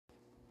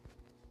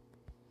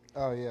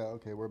Oh yeah,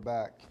 okay, we're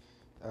back.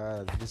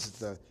 This is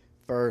the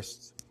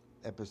first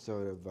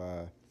episode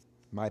of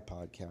my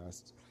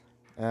podcast.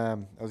 I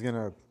was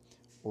gonna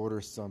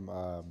order some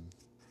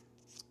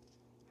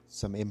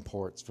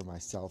imports for my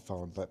cell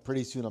phone, but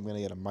pretty soon I'm gonna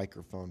get a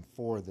microphone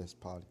for this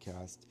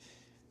podcast.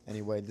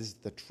 Anyway, this is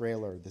the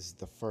trailer. This is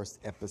the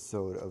first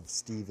episode of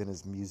Steve and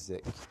his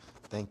music.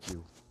 Thank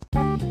you.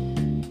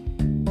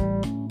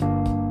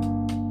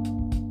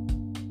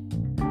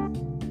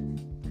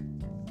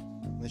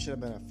 There should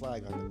have been a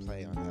flag on the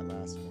play on that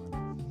last one.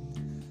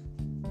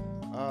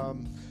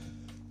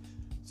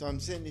 So I'm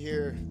sitting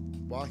here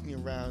walking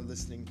around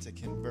listening to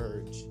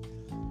Converge,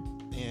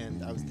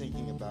 and I was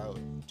thinking about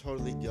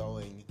totally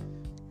going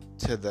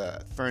to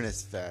the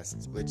Furnace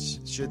Fest, which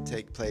should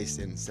take place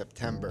in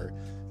September,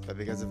 but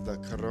because of the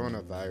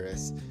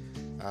coronavirus,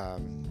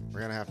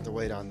 we're gonna have to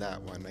wait on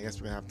that one. I guess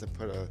we're gonna have to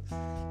put a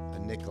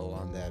nickel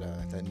on that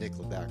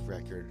Nickelback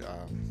record.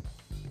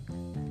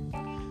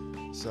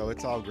 So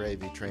it's all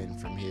gravy train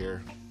from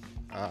here.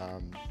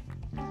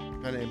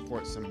 Trying to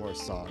import some more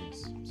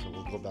songs, so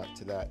we'll go back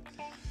to that.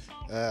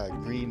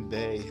 Green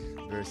Bay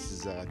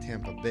versus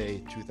Tampa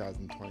Bay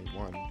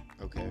 2021.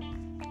 Okay.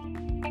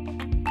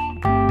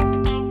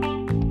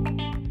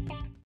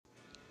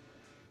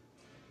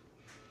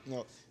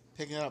 No,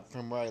 picking up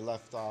from where I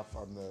left off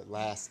on the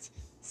last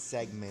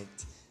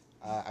segment,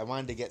 I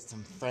wanted to get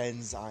some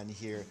friends on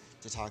here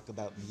to talk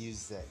about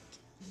music.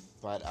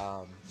 But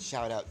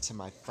shout out to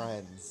my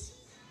friends.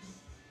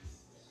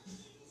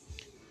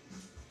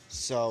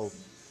 So,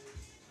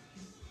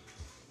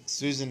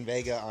 Susan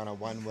Vega on a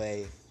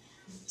one-way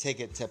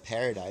ticket to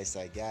paradise,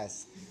 I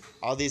guess.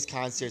 All these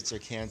concerts are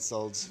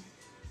canceled.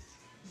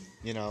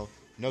 You know,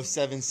 no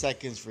 7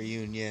 Seconds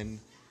reunion.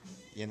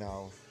 You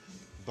know,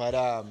 but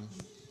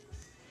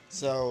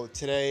so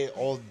today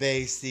Old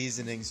Bay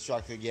seasoning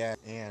struck again,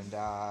 and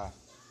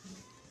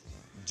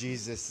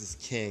Jesus is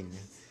king.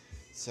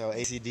 So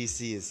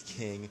AC/DC is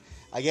king.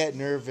 I get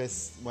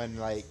nervous when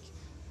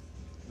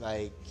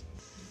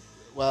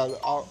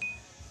well,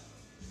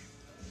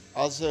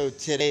 also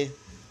today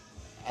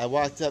I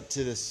walked up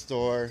to the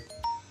store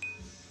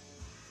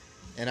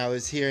and I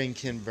was hearing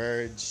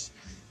Converge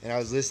and I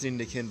was listening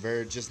to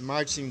Converge, just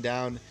marching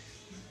down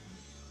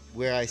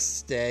where I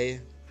stay,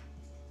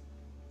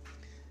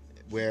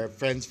 where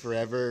Friends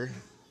Forever,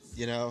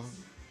 you know,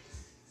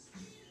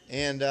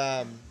 and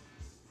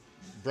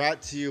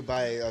brought to you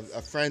by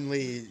a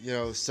friendly,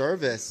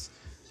 service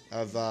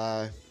of,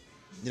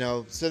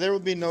 so there will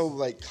be no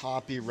like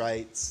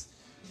copyrights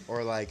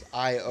or like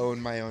I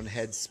own my own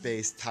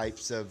headspace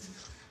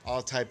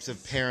all types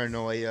of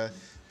paranoia.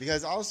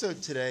 Because also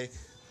today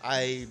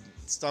I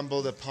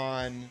stumbled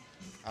upon,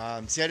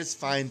 I just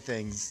find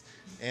things,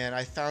 and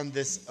I found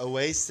this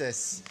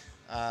Oasis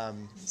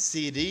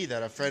CD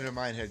that a friend of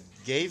mine had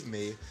gave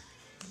me,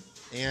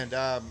 and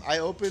I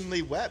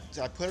openly wept.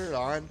 I put it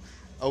on.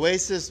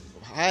 Oasis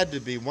had to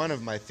be one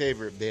of my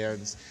favorite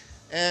bands,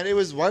 and it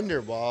was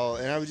Wonderwall,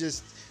 and I was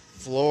just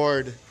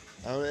floored,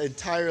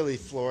 entirely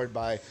floored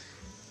by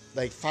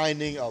like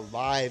finding a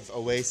live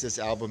Oasis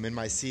album in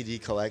my CD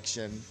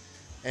collection.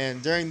 And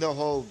during the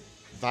whole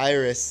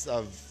virus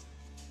of,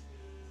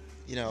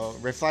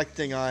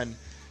 reflecting on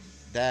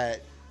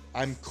that,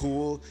 I'm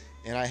cool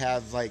and I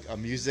have like a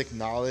music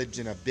knowledge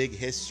and a big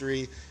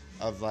history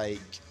of like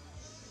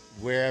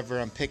wherever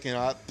I'm picking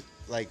up,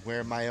 like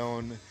where my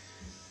own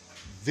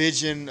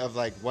vision of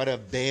like what a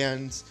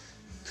band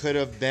could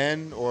have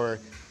been or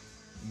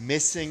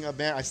missing a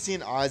band. I've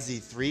seen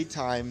Ozzy 3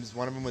 times.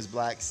 One of them was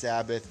Black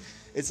Sabbath.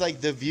 It's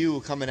like The View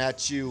coming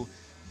at you,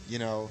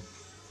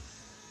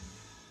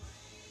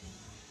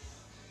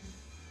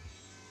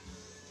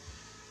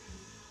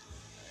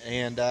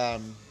 and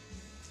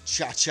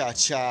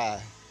cha-cha-cha.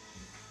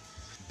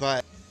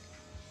 But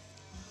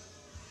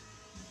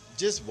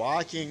just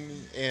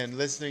walking and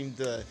listening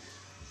to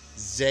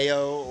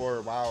Zayo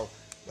or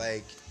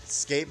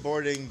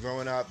skateboarding,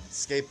 growing up,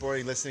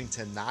 listening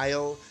to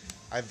Nile.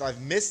 I've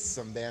missed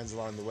some bands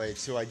along the way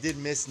too. I did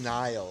miss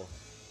Nile.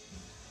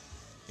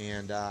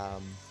 And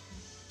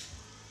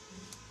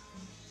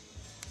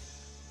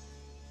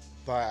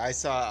but I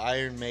saw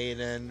Iron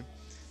Maiden,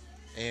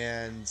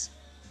 and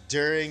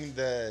during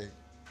the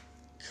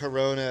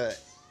corona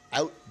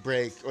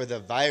outbreak or the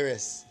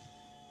virus,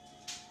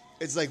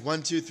 it's like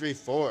 1, 2, 3,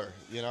 4.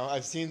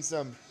 I've seen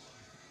some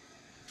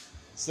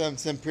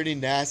pretty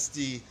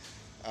nasty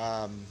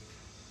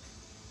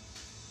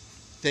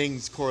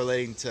things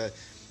correlating to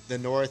the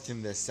North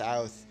and the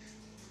South,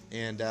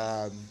 and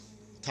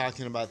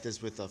talking about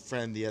this with a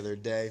friend the other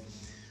day.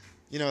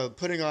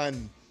 Putting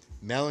on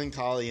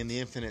Melancholy and the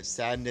Infinite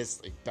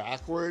Sadness like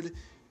backward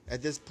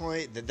at this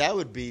point, that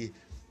would be,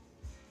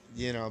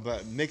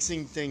 but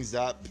mixing things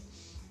up,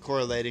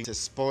 correlating to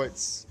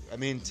sports. I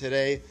mean,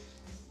 today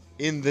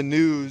in the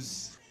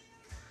news,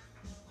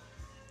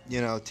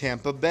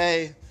 Tampa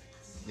Bay,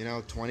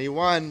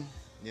 21,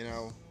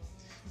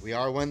 we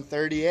are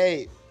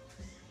 138,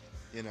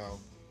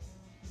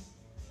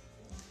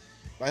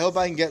 I hope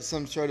I can get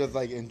some sort of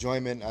like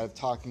enjoyment out of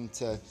talking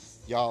to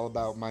y'all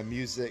about my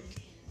music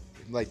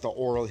like the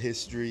oral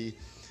history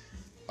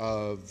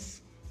of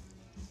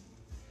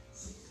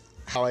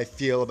how I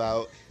feel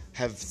about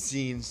have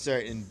seen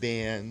certain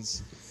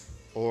bands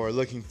or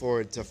looking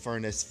forward to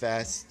Furnace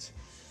Fest,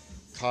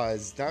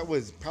 cause that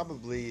was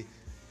probably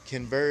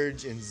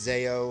Converge and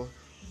Zayo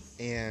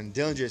and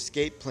Dillinger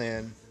Escape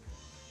Plan,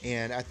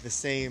 and at the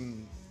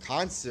same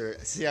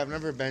concert. See, I've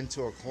never been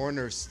to a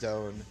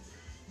Cornerstone,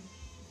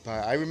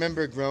 but I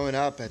remember growing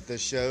up at the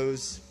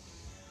shows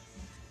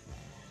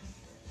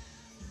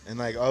and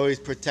like always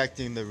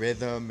protecting the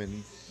rhythm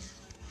and,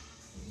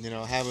 you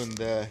know, having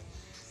the,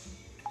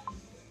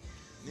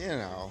 you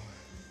know,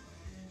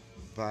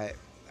 but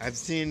I've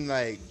seen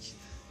like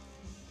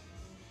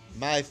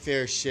my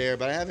fair share,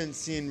 but I haven't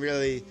seen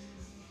really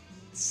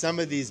some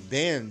of these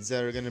bands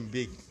that are going to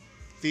be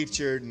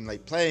featured and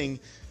like playing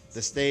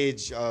the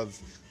stage of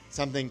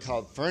something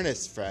called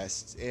Furnace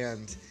Fest.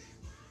 And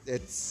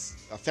it's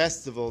a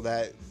festival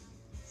that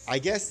I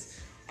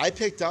guess I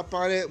picked up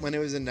on it when it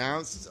was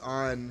announced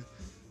on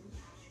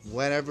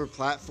whatever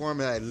platform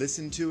that I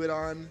listened to it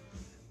on,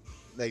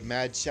 like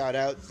mad shout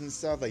outs and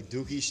stuff, like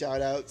Dookie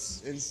shout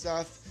outs and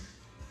stuff.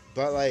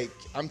 But like,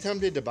 I'm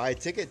tempted to buy a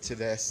ticket to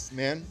this,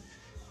 man,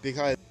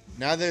 because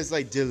now there's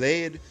like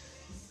delayed,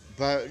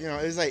 but you know,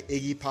 it was like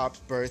Iggy Pop's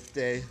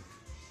birthday,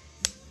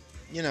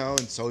 you know,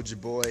 and Soulja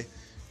Boy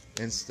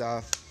and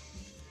stuff.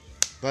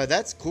 But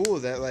that's cool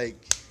that like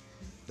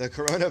the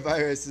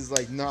coronavirus is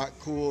like not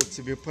cool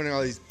to be putting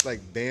all these like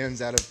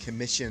bands out of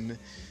commission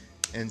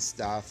and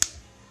stuff.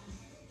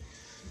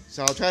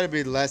 So I'll try to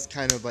be less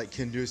kind of like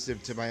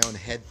conducive to my own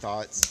head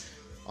thoughts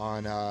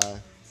on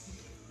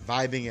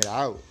vibing it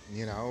out,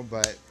 you know.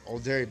 But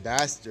Old Dirty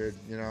Bastard,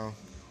 you know.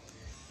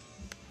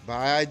 But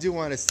I do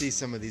want to see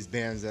some of these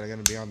bands that are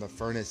going to be on the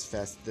Furnace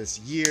Fest this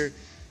year.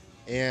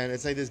 And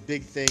it's like this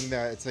big thing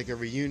that it's like a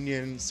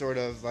reunion, sort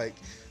of like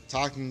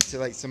talking to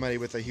like somebody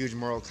with a huge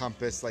moral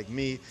compass like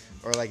me,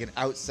 or like an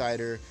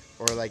outsider,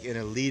 or like an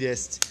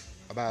elitist,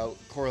 about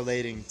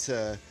correlating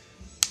to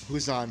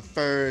who's on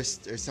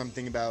first, or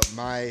something about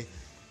my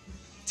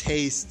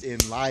taste in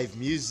live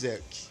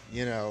music,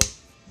 you know.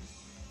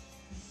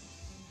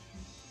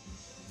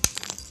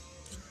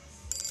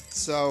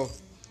 So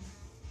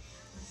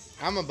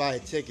I'm gonna buy a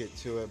ticket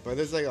to it, but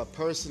there's like a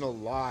personal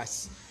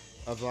loss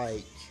of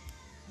like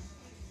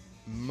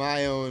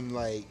my own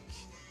like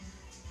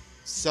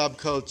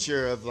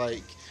subculture of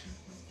like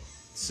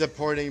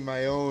supporting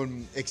my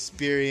own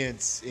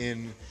experience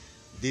in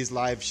these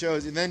live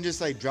shows, and then just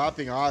like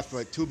dropping off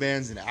like two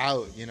bands and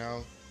out, you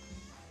know.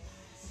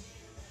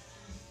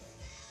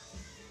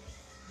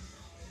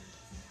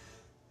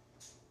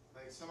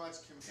 Like so much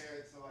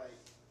compared to like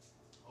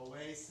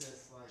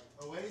Oasis.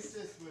 Like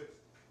Oasis would,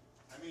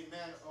 I mean,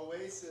 man,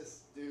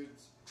 Oasis,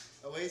 dudes,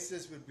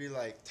 Oasis would be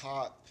like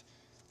top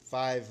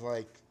 5,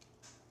 like,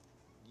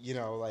 you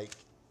know, like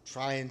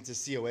trying to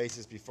see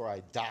Oasis before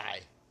I die,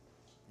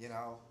 you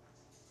know.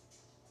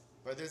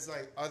 But there's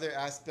like other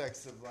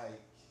aspects of like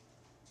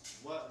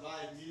what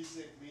live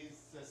music means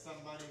to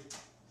somebody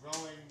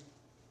growing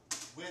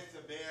with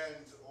a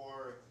band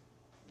or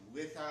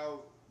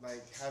without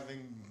like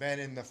having been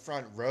in the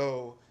front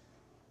row,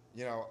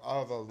 you know,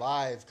 of a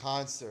live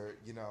concert,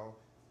 you know,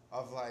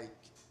 of like,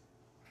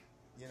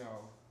 you know,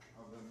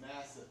 of the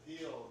mass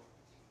appeal,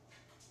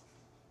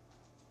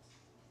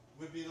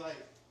 would be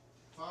like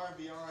far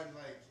beyond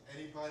like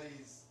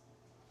anybody's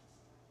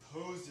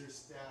poser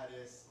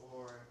status,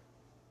 or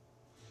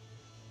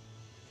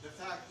the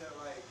fact that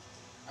like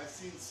I've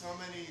seen so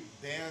many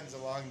bands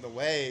along the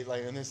way,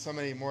 like, and there's so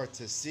many more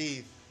to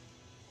see,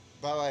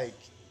 but like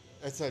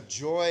it's a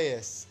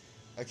joyous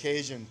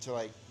occasion to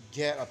like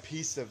get a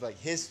piece of like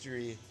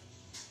history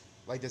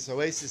like this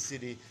Oasis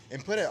CD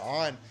and put it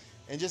on,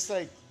 and just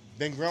like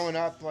been growing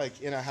up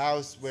like in a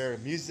house where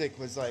music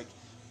was like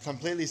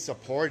completely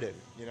supported,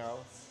 you know,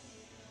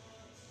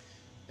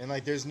 and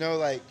like there's no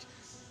like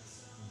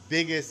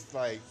biggest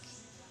like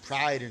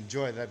pride and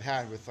joy that I've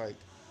had with like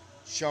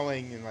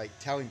showing and like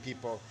telling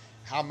people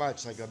how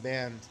much like a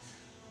band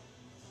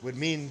would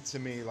mean to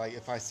me, like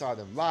if I saw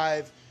them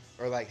live,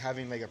 or like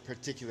having like a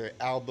particular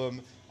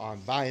album on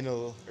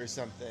vinyl or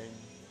something.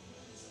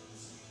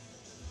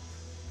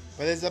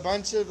 But there's a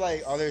bunch of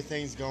like other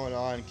things going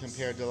on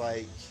compared to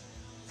like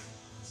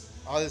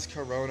all this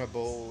Corona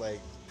bull,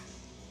 like,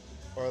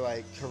 or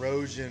like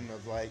corrosion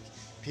of like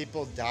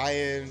people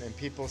dying and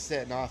people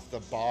sitting off the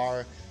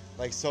bar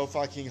like so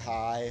fucking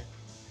high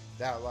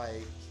that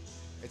like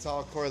it's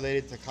all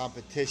correlated to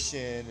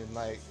competition and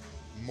like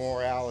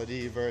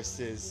morality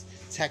versus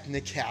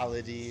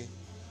technicality,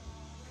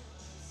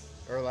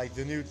 or like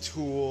the new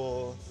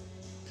Tool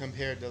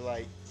compared to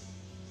like,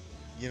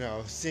 you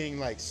know, seeing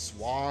like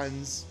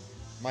Swans,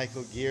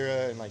 Michael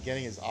Gira, and like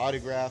getting his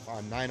autograph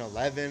on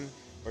 9/11,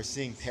 or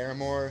seeing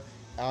Paramore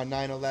on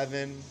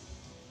 9/11,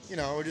 you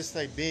know, or just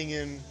like being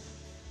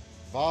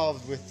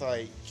involved with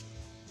like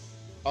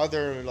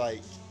other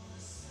like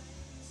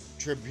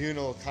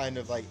tribunal kind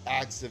of like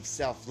acts of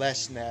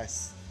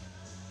selflessness,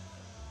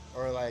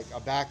 or like a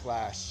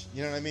backlash,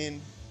 you know what I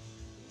mean?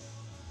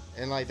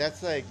 And like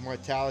that's like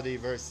mortality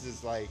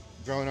versus like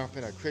growing up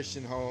in a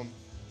Christian home,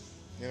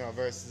 you know,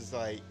 versus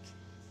like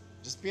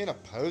just being a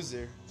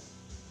poser.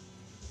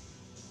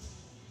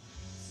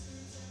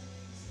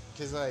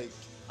 Because like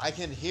I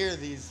can hear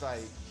these like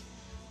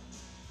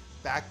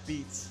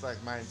backbeats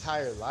like my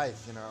entire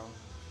life, you know,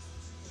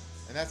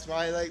 and that's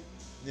why like,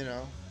 you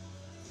know,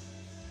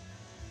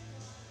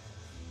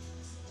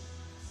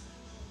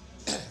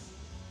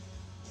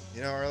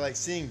 or like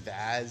seeing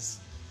Vaz,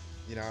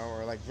 you know,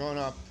 or like growing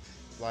up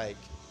like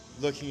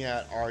looking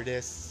at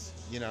artists,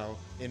 you know,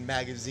 in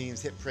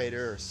magazines, Hit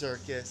Prater or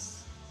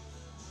Circus.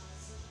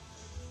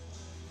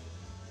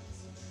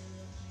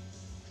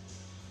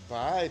 But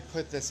I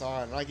put this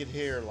on and I could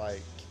hear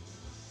like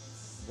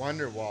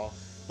Wonderwall,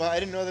 but I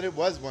didn't know that it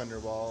was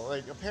Wonderwall.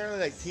 Like apparently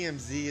like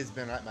TMZ has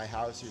been at my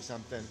house or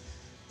something,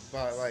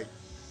 but like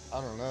I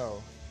don't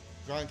know,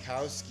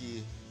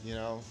 Gronkowski, you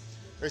know,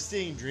 or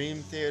seeing Dream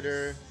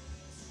Theater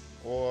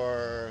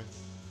or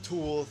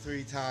Tool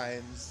 3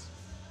 times,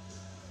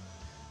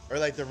 or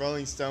like the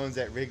Rolling Stones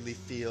at Wrigley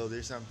Field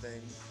or something.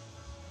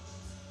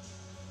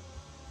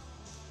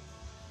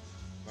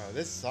 Wow,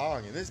 this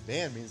song and this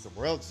band means the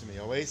world to me.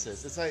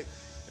 Oasis. It's like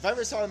if I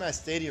ever saw them at a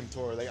stadium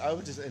tour, like I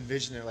would just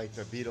envision it like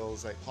the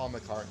Beatles, like Paul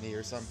McCartney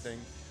or something.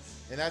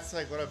 And that's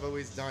like what I've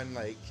always done,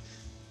 like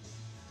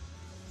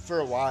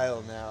for a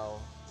while now.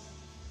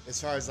 As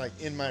far as like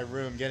in my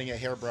room, getting a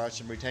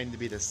hairbrush and pretending to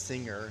be the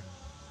singer.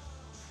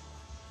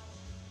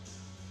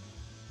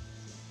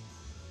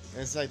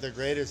 And it's like the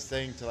greatest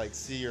thing to like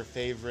see your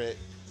favorite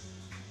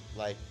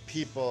like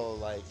people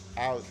like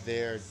out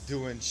there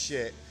doing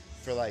shit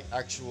for like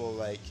actual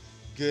like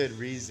good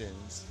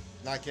reasons,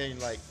 not getting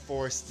like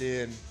forced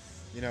in,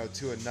 you know,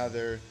 to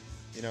another,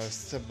 you know,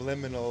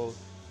 subliminal,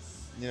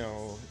 you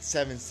know,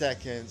 7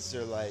 seconds,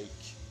 or like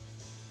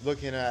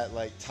looking at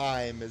like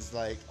time as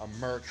like a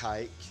Merc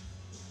hike.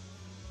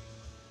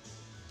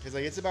 Because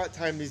like it's about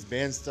time these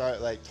bands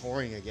start like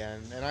touring again,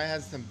 and I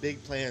had some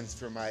big plans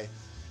for my,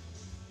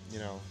 you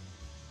know,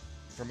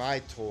 for my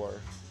tour,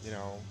 you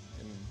know,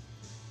 and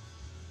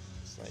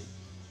it's like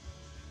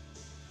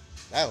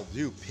that'll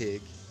do,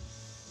 pig,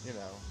 you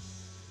know.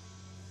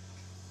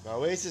 But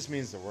Oasis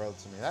means the world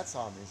to me. That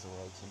song means the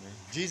world to me.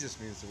 Jesus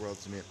means the world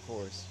to me, of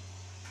course.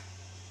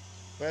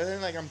 But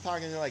then like I'm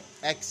talking to like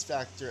X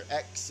Factor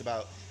X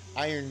about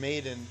Iron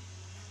Maiden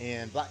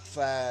and Black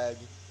Flag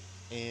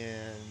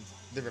and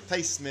the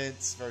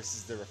Replacements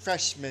versus the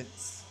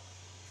Refreshments.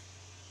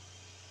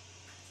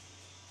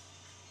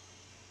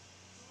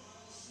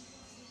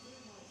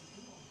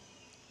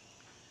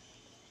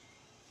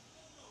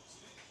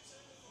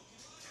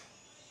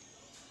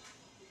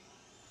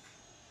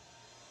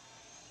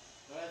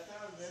 But I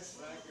found this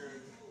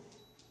record.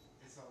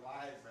 It's a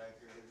live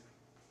record.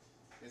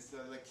 It's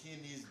the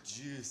Lakini's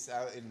Juice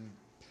out in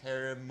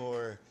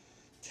Paramore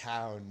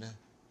Town,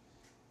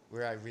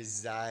 where I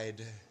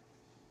reside.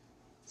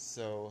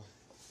 So,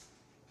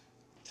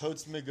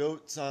 totes my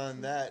goats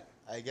on that,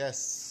 I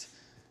guess,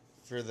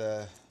 for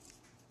the,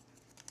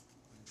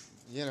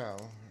 you know,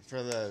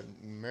 for the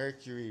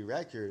Mercury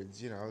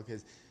Records, you know,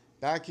 because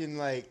back in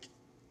like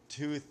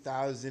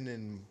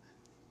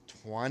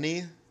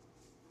 2020,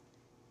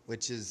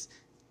 which is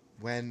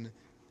when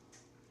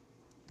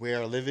we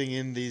are living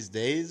in these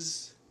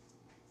days,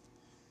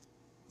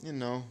 you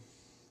know.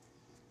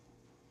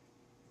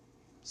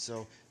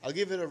 So I'll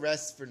give it a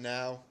rest for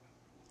now.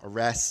 A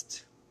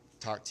rest.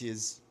 Talk to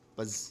yous.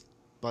 Buzz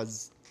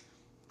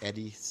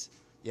Eddies.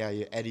 Yeah,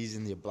 your Eddies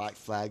and your Black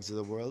Flags of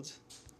the world.